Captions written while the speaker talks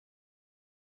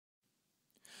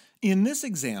In this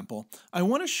example, I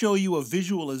want to show you a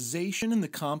visualization in the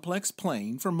complex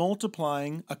plane for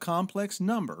multiplying a complex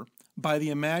number by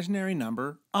the imaginary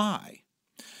number I.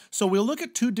 So we'll look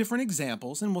at two different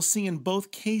examples, and we'll see in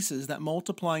both cases that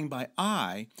multiplying by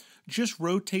I just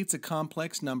rotates a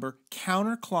complex number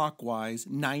counterclockwise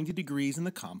 90 degrees in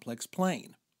the complex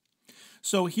plane.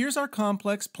 So here's our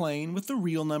complex plane with the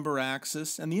real number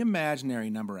axis and the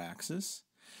imaginary number axis.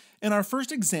 And our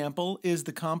first example is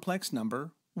the complex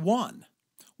number 1.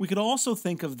 We could also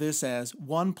think of this as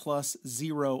 1 plus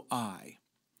 0i.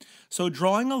 So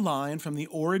drawing a line from the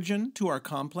origin to our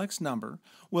complex number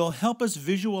will help us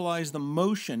visualize the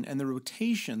motion and the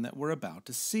rotation that we're about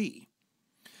to see.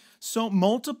 So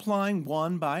multiplying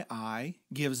 1 by I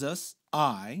gives us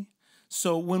I.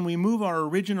 So when we move our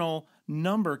original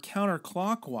number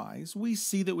counterclockwise, we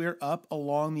see that we're up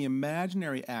along the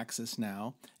imaginary axis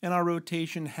now, and our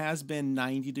rotation has been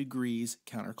 90 degrees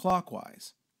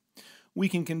counterclockwise. We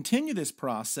can continue this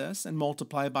process and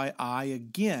multiply by I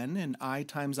again, and I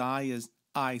times I is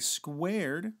I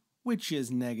squared, which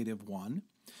is -1.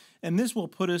 And this will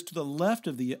put us to the left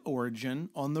of the origin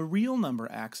on the real number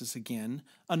axis again,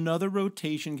 another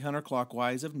rotation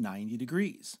counterclockwise of 90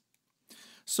 degrees.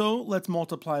 So let's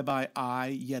multiply by I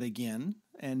yet again,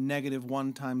 and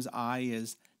 -1 times I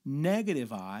is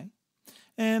 -I,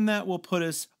 and that will put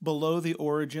us below the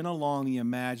origin along the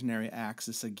imaginary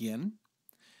axis again.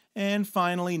 And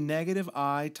finally,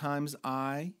 -I times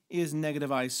I is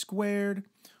 -I squared,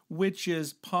 which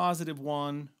is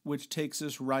 +1, which takes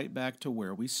us right back to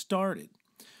where we started.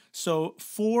 So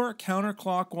 4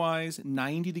 counterclockwise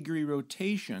 90-degree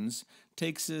rotations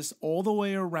takes us all the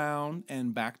way around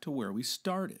and back to where we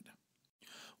started.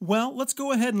 Well, let's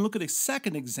go ahead and look at a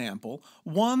second example,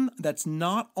 one that's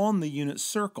not on the unit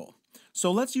circle.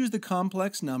 So let's use the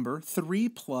complex number 3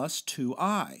 plus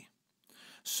 2i.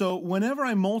 So whenever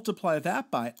I multiply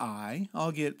that by I,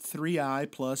 I'll get 3i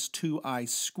plus 2i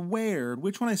squared,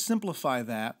 which when I simplify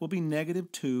that will be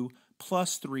 -2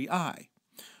 plus 3i.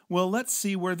 Well, let's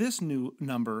see where this new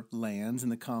number lands in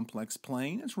the complex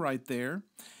plane. It's right there.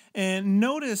 And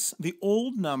notice the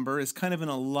old number is kind of in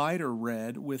a lighter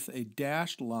red with a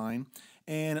dashed line,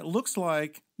 and it looks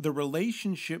like the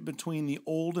relationship between the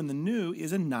old and the new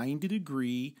is a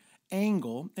 90-degree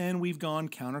angle, and we've gone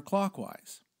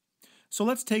counterclockwise. So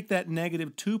let's take that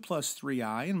 -2 plus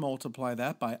 3i and multiply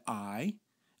that by I,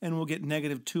 and we'll get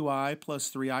 -2i plus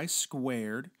 3i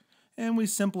squared, and we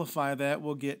simplify that,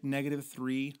 we'll get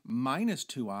 -3 minus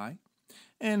 2i,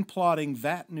 and plotting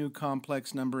that new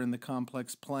complex number in the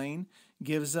complex plane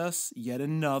gives us yet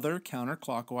another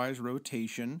counterclockwise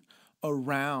rotation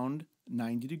around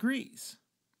 90 degrees.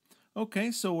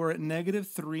 Okay, so we're at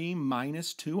 -3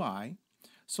 minus 2i,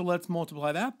 so let's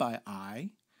multiply that by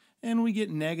I, and we get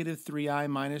 -3i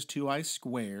minus 2i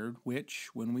squared, which,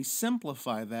 when we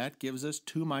simplify that, gives us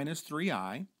 2 minus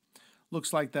 3i.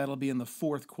 Looks like that'll be in the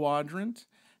fourth quadrant,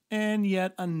 and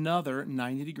yet another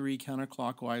 90-degree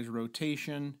counterclockwise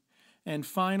rotation. And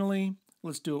finally,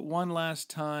 let's do it one last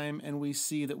time, and we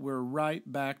see that we're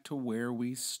right back to where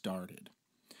we started.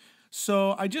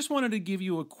 So I just wanted to give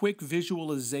you a quick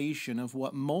visualization of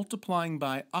what multiplying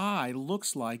by I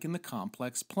looks like in the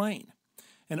complex plane.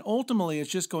 And ultimately, it's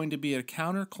just going to be a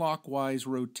counterclockwise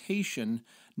rotation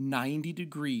 90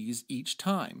 degrees each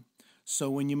time.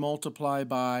 So when you multiply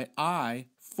by I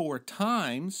 4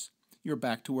 times, you're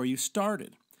back to where you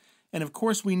started. And of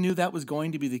course, we knew that was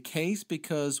going to be the case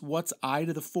because what's I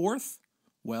to the 4th?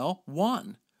 Well,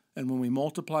 1. And when we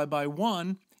multiply by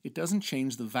 1, it doesn't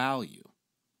change the value.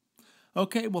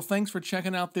 Okay, well, thanks for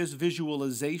checking out this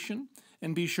visualization,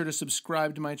 and be sure to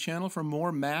subscribe to my channel for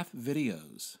more math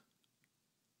videos.